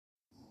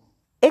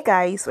Hey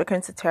guys,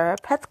 welcome to Terra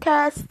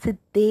Podcast.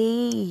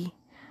 Today,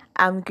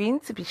 I'm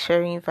going to be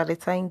sharing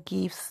Valentine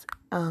gifts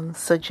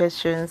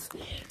suggestions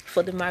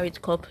for the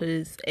married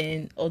couples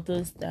and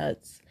others that.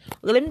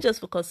 Okay, let me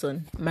just focus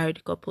on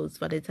married couples.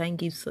 Valentine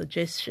gift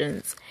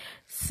suggestions.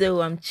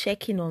 So I'm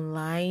checking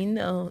online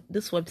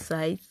this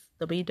website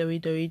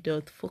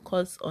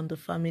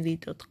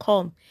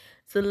www.focusonthefamily.com.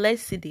 So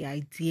let's see the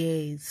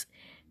ideas.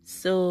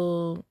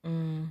 So.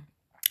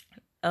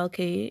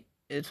 Okay,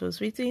 it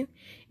was written.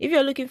 If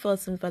you're looking for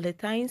some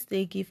Valentine's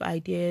Day gift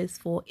ideas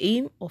for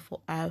him or for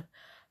her,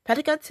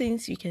 practical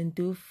things you can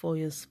do for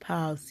your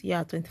spouse.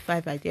 Yeah,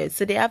 25 ideas.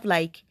 So they have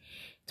like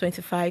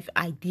 25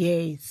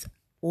 ideas.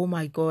 Oh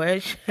my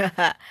gosh.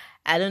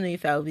 I don't know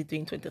if I'll be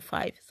doing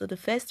 25. So the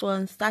first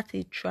one, start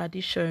a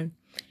tradition.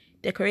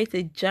 Decorate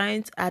a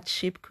giant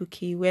heart-shaped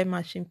cookie, wear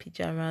matching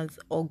pajamas,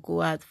 or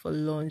go out for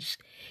lunch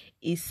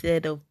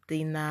instead of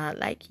dinner.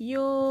 Like,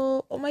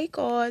 yo, oh my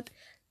god,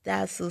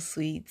 that's so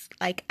sweet.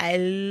 Like, I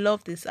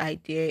love this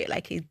idea.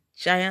 Like a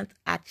giant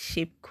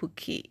heart-shaped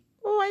cookie.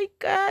 Oh my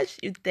gosh,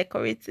 you're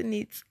decorating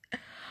it.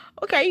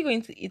 Okay, are you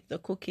going to eat the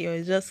cookie or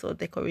is just for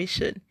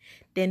decoration?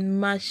 Then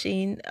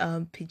matching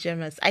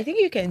pajamas. I think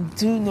you can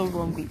do no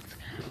wrong with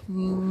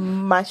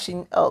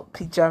matching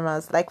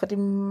pajamas. Like for the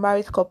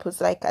married couples,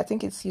 like I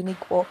think it's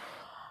unique. Or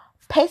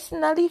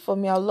personally, for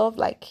me, I love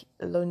like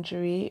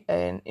lingerie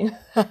and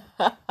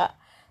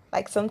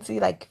like something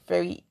like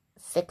very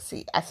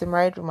sexy. As a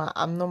married woman,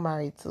 I'm not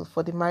married, so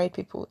for the married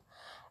people,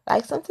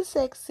 like something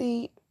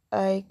sexy,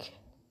 like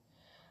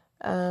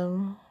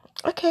um.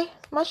 Okay,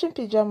 matching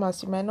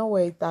pajamas. You might not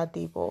wear it that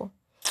day, but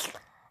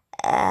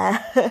uh,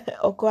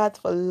 or go out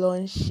for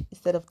lunch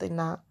instead of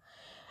dinner.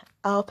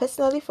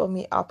 Personally, for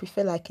me, I'll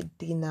prefer like a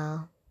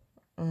dinner,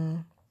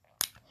 a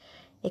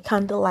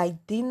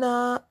candlelight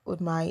dinner with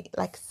my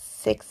like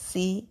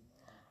sexy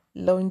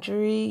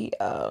lingerie.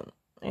 You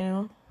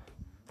know,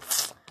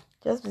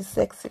 just be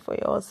sexy for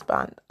your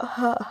husband.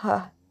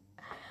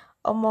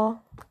 Omo.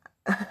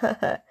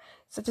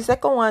 So the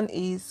second one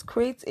is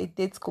create a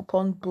date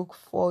coupon book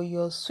for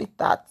your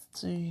sweetheart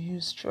to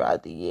use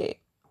throughout the year.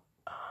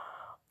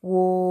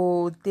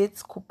 Whoa,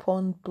 date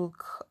coupon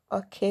book.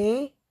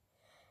 Okay.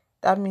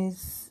 That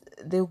means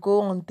they'll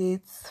go on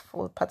dates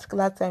for a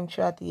particular time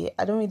throughout the year.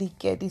 I don't really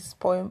get this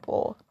point,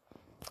 but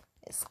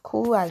it's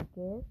cool, I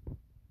guess.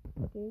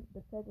 Okay,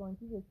 the third one,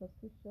 give a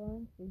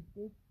subscription to a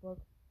date box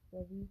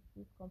service.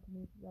 This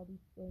company usually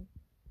send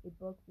a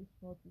box each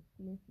month with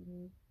things you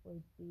need for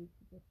a date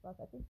with your spouse.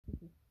 I think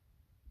this is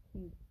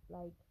cute.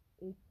 Like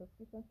a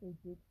subscription to a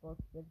date box,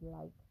 they'll be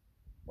like,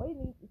 what you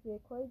need is to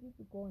encourage you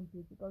to go on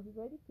dates because you've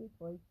already paid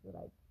for it, so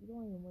like you don't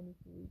want your money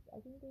to waste. I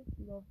think they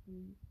love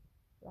the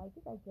like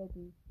if I get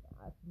this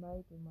as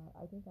married woman,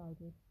 I think I'll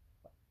just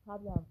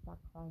probably I'll start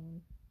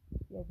crying.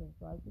 Yes, and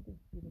so I think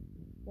it's beautiful.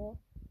 Four,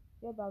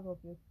 get back of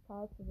your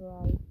spouse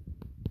favorite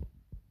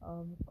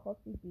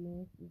coffee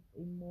beans with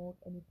a mug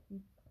and a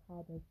cute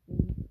card that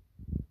says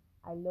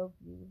I love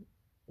you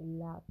a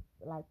lot.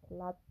 Like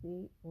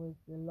latte was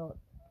a lot.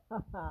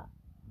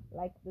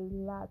 Like the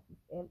lat is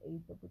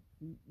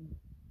LATTE.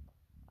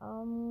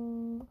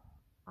 Um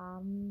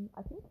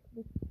I think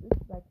this is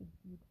like a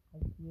good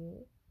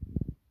idea.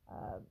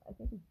 I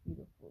think it's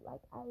beautiful.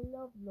 Like I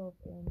love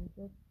and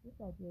just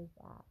these ideas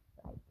are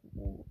like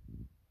cool.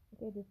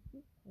 Okay, the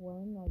fifth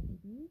one I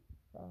believe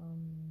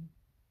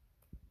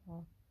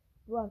uh,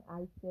 do an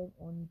item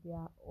on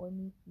their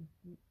honey to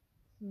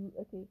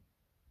okay,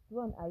 do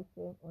an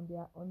item on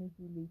their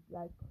honeydew list,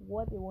 like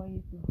what they want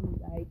you to do,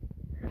 like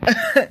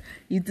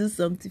you do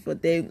something for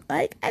them.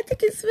 Like I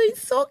think it's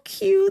so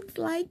cute.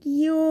 Like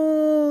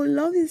yo,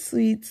 love is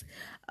sweet.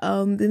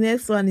 The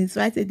next one is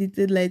write a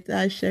detailed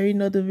letter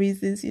sharing all the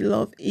reasons you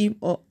love him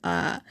or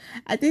her.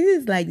 I think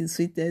it's like the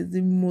sweetest,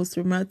 the most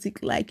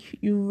romantic. Like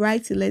you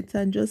write a letter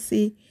and just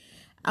say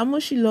how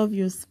much you love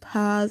your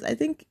spouse. I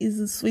think is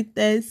the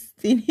sweetest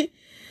thing.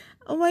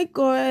 Oh my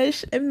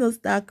gosh, I'm not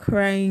start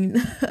crying.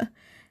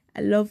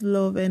 I love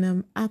love and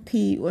I'm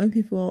happy when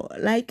people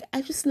like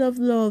I just love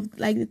love.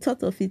 Like the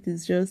thought of it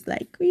is just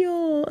like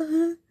yo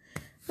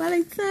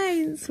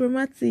Valentine's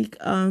romantic.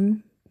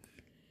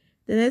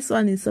 The next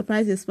one is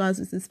surprise your spouse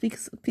with a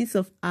piece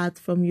of art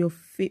from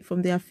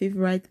from their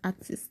favorite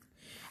artist.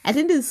 I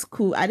think this is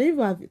cool. I don't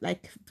even have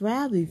like do I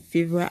have a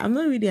favorite? I'm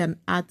not really an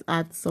art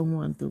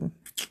someone though.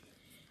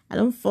 I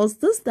don't force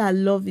those that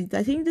love it.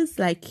 I think this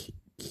like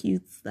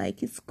cute.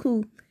 Like it's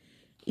cool.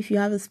 If you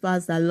have a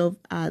spouse that love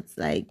art,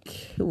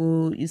 like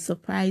will you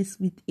surprise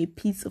with a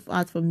piece of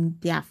art from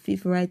their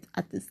favorite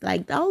artist?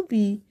 Like that would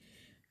be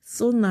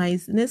so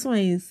nice. The next one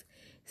is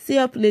stay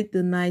up late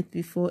the night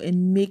before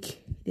and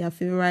make their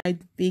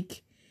favorite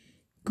bake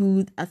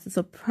good as a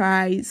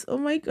surprise. Oh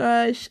my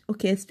gosh.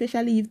 Okay,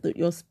 especially if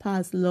your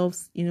spouse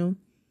loves,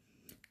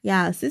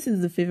 yeah, this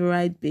is the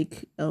favorite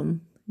bake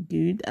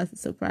good as a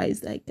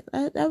surprise. Like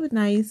that would be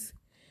nice.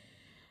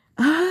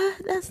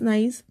 That's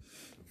nice.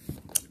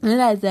 And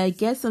as I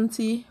get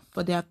something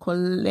for their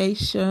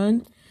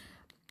collection,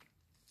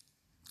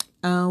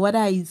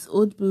 whether it's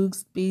old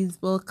books,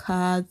 baseball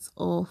cards,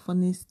 or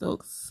funny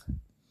stocks,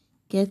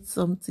 get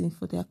something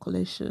for their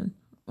collection.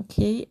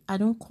 Okay, I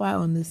don't quite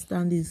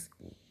understand this.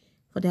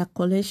 For their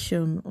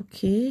collection,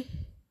 okay.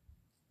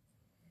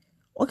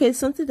 Okay,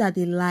 something that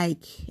they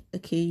like.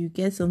 Okay, you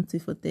get something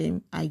for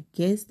them. I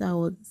guess that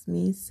what it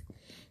means.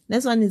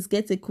 Next one is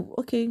get a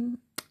okay.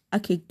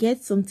 Okay,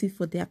 get something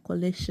for their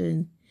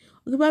collection.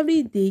 Okay,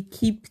 probably they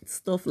keep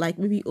stuff like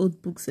maybe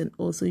old books and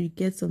also you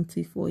get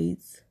something for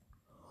it.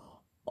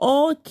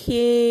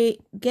 Okay,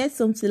 get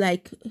something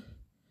like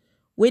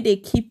where they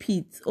keep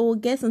it. Or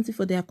get something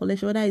for their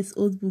collection, whether it's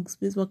old books,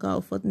 baseball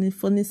card, or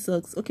funny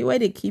socks. Okay, where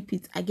they keep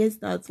it. I guess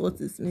that's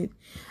what it's meant.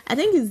 I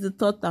think it's the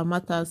thought that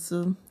matters,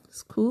 so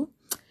it's cool.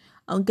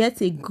 I'll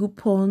get a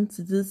coupon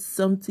to do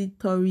something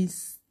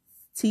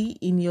touristy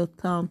in your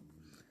town.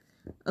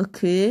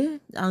 Okay,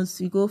 as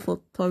you go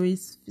for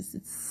tourist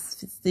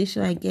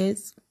visitation, I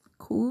guess.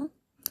 Cool.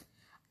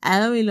 I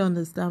don't really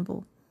understand,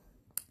 but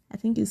I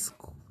think it's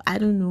cool. I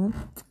don't know.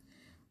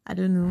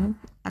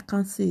 I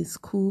can't say it's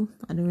cool.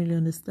 I don't really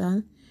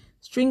understand.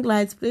 String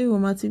lights, play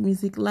romantic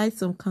music, light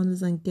some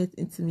candles, and get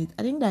intimate.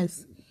 I think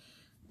that's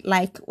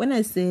like when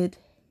I said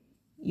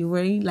you're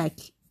wearing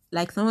like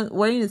someone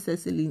wearing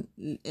accessory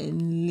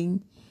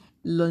and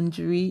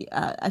lingerie.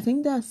 I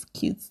think that's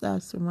cute.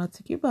 That's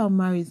romantic. People are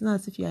married. It's not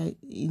as if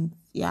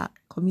you're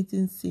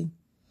committing sin.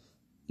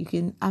 You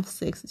can have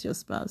sex with your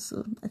spouse.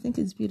 So I think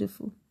it's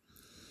beautiful.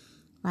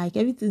 Like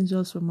everything's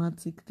just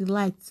romantic. The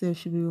light itself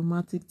should be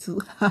romantic too.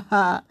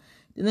 The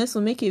next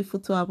one, make a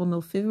photo album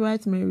of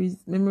favorite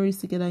memories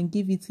together and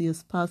give it to your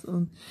spouse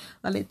on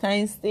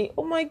Valentine's Day.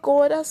 Oh my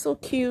god, that's so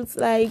cute.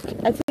 Like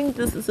I think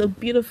this is a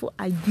beautiful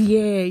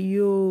idea,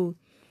 yo.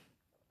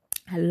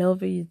 I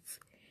love it.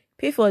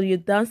 Pay for your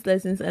dance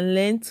lessons and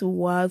learn to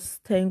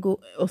waltz, tango,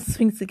 or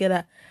swing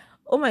together.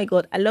 Oh my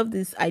god, I love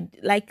this. I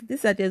like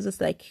this idea is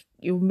just like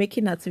you're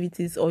making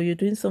activities or you're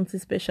doing something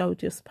special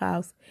with your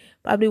spouse,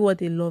 probably what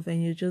they love,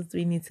 and you're just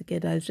doing it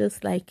together. It's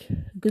just like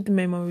good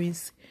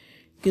memories,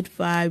 good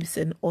vibes,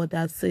 and all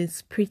that. So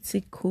it's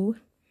pretty cool.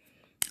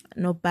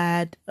 Not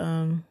bad.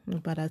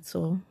 Not bad at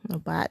all.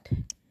 Not bad.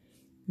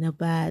 Not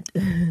bad.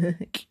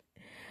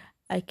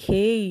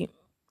 Okay.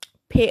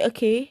 Pay.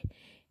 Okay.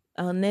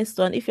 Next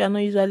one, if you're not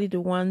usually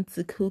the one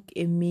to cook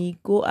a meal,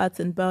 go out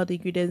and buy the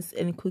ingredients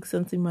and cook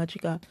something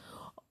magical,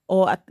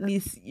 or at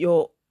least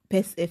your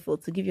best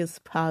effort to give your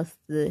spouse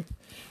the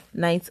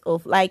night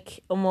off.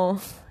 Like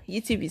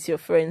YouTube is your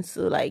friend,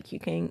 so like you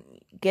can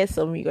get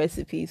some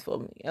recipes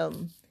from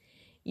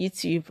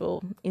YouTube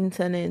or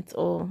internet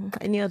or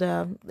any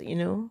other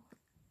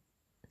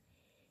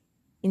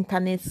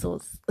internet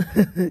source.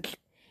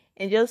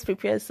 And just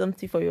prepare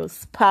something for your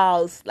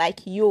spouse.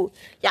 Like you're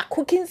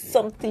cooking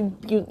something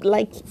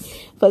like,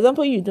 for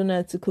example, you don't know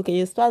how to cook and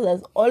your spouse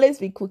has always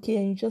been cooking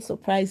and you just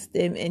surprise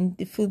them and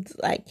the food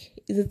like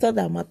is a thought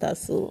that matters.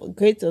 So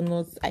great or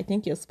not, I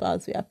think your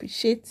spouse will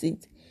appreciate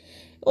it.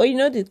 Or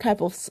the type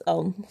of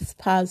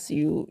spouse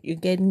you're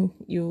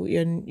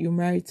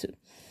married to.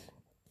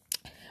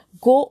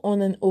 Go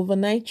on an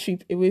overnight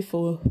trip away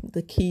for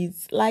the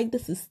kids. Like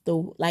this is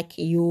the like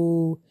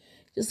you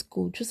just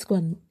go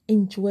and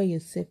enjoy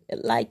yourself.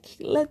 Like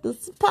let the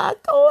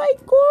spark. Oh my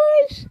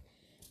gosh,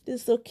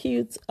 this is so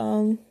cute.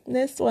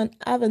 Next one,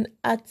 have an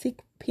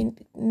Arctic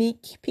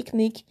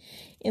picnic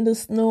in the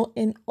snow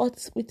and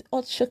with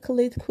hot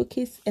chocolate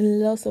cookies and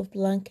lots of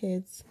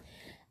blankets.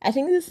 I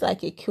think this is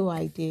like a cool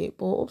idea,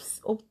 but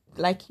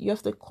like you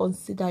have to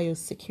consider your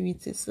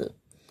security. So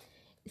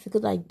it's a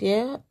good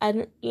idea.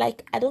 I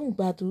don't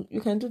battle. You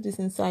can do this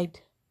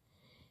inside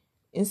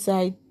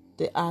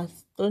the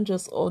house. Don't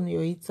just on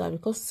your heater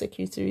because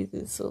security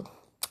reasons. So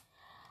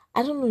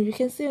I don't know. You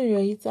can stay on your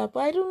heater, but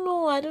I don't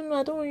know. I don't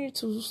want you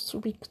to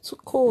be too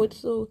cold.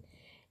 So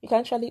you can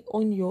actually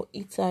on your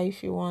heater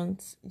if you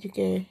want. You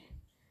can,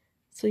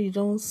 so you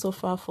don't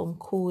suffer from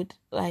cold.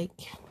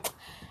 Like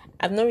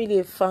I'm not really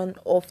a fan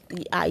of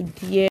the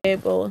idea,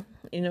 but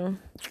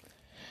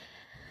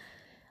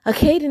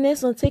Okay, the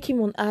next one, take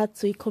him on art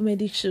to a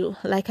comedy show.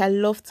 Like I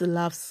love to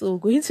laugh, so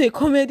going to a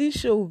comedy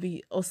show will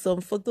be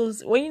awesome. For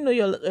those when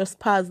your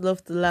spouse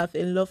love to laugh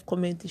and love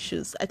comedy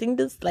shows, I think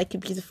that's like a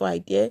beautiful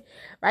idea.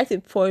 Write a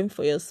poem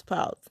for your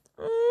spouse.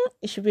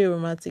 It should be a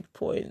romantic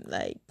poem,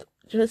 like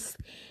just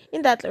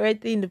in that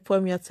already in the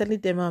poem you're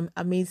telling them how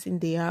amazing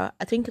they are.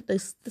 I think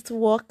this will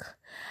work.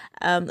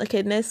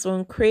 Okay, next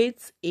one,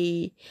 create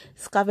a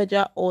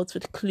scavenger hunt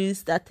with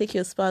clues that take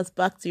your spouse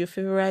back to your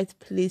favorite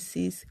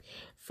places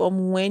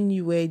from when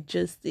you were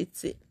just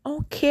dating.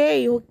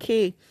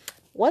 Okay.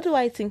 What do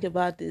I think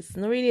about this?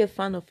 Not really a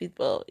fan of it,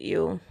 but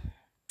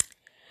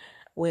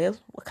well,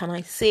 what can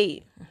I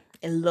say?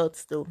 A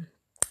lot though.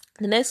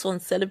 The next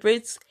one,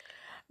 celebrates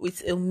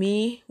with a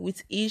meal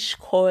with each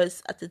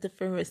course at a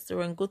different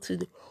restaurant. Go to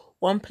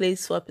one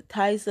place for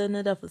appetizer,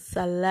 another for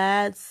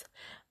salads.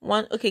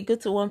 Go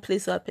to one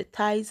place for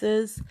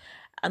appetizers,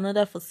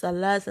 another for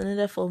salads,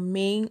 another for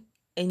main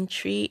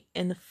entry,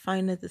 and the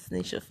final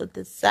destination for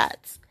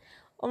desserts.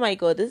 Oh my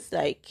god, this is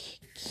like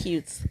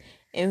cute.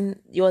 And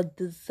your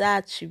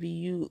dessert should be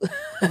you.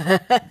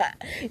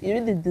 You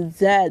need the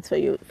dessert for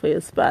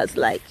your spouse.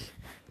 Like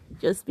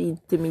Just be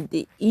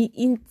intimate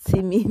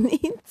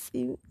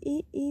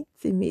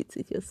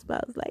with your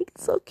spouse. Like,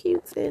 so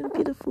cute and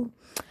beautiful.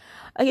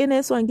 Okay,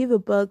 next one. Give a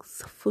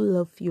box full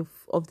of your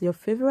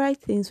favorite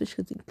things, which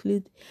could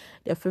include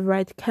their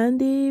favorite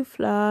candy,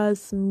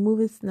 flowers,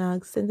 movie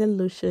snacks, scented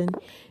lotion,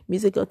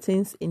 musical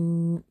things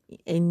in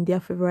their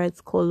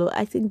favorite color.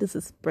 I think this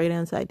is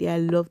brilliant idea. I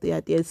love the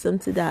idea. It's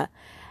something that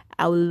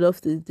I would love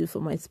to do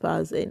for my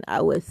spouse, and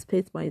I will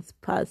expect my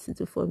spouse to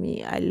do for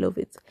me. I love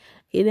it.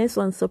 Okay, next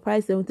one.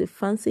 Surprise them with a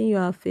fancy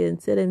your outfit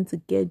and tell them to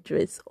get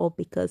dressed up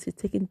because you're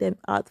taking them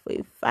out for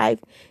a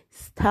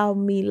 5-star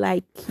meal.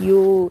 Like,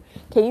 yo,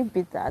 can you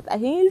beat that? I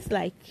think it's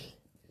like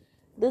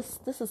this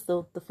is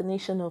the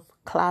definition of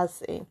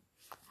class.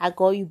 I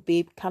got you,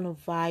 babe, kind of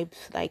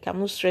vibes. Like, I'm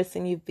not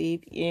stressing you,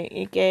 babe.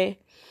 You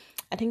get.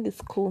 I think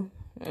it's cool.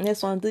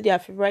 Next one, do their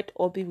favorite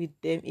hobby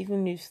with them,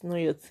 even if it's not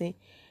your thing.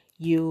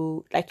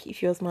 You like,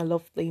 if your husband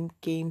love playing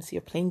games,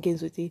 you're playing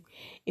games with him.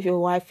 If your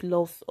wife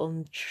loves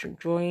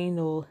drawing,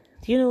 or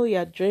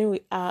you're drawing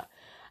with art.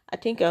 I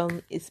think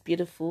it's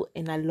beautiful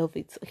and I love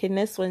it. Okay,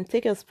 next one,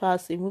 take your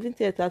spouse to a movie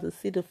theater to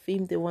see the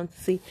film they want to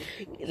see.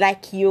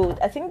 Like, yo,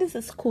 I think this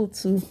is cool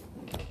too.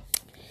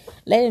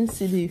 Let them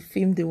see the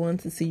film they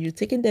want to see. You're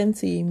taking them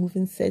to a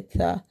movie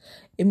theater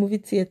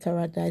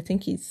rather. I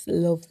think it's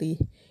lovely.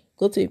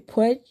 Go to a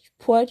pottery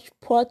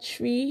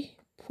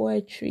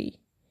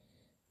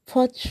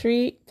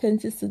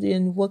painting studio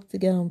and work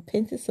together on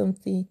painting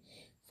something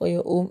for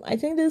your home. I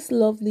think this is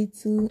lovely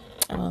too.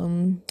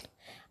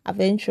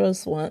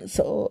 Adventurous one.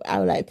 So I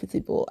would like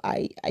people.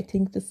 I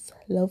think this is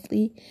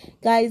lovely.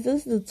 Guys,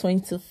 this is the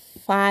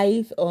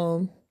 25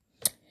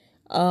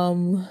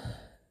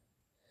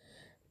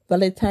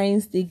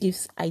 Valentine's Day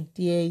gifts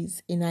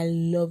ideas, and I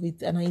love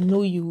it, and I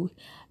know you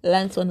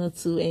learned one or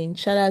two. And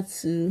shout out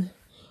to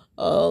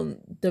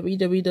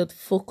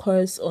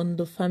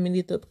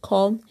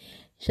www.focusonthefamily.com.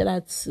 Shout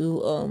out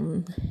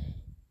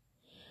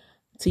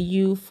to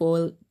you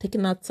for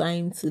taking that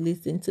time to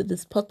listen to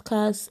this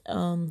podcast.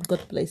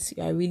 God bless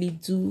you. I really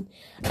do.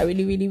 I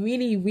really, really,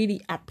 really,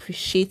 really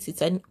appreciate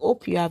it, and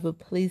hope you have a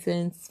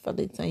pleasant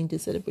Valentine's Day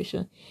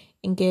celebration.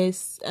 And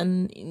guys,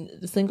 and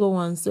the single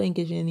ones, don't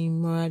engage in any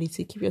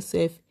immorality. Keep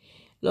yourself,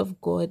 love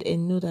God,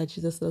 and know that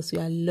Jesus loves you.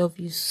 I love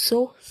you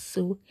so.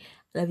 I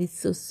love you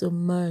so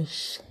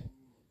much.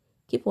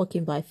 Keep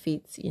walking by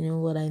faith. You know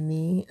what I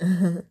mean.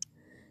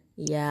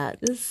 Yeah,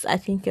 this, I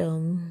think,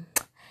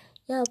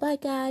 yeah, bye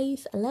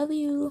guys, I love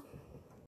you.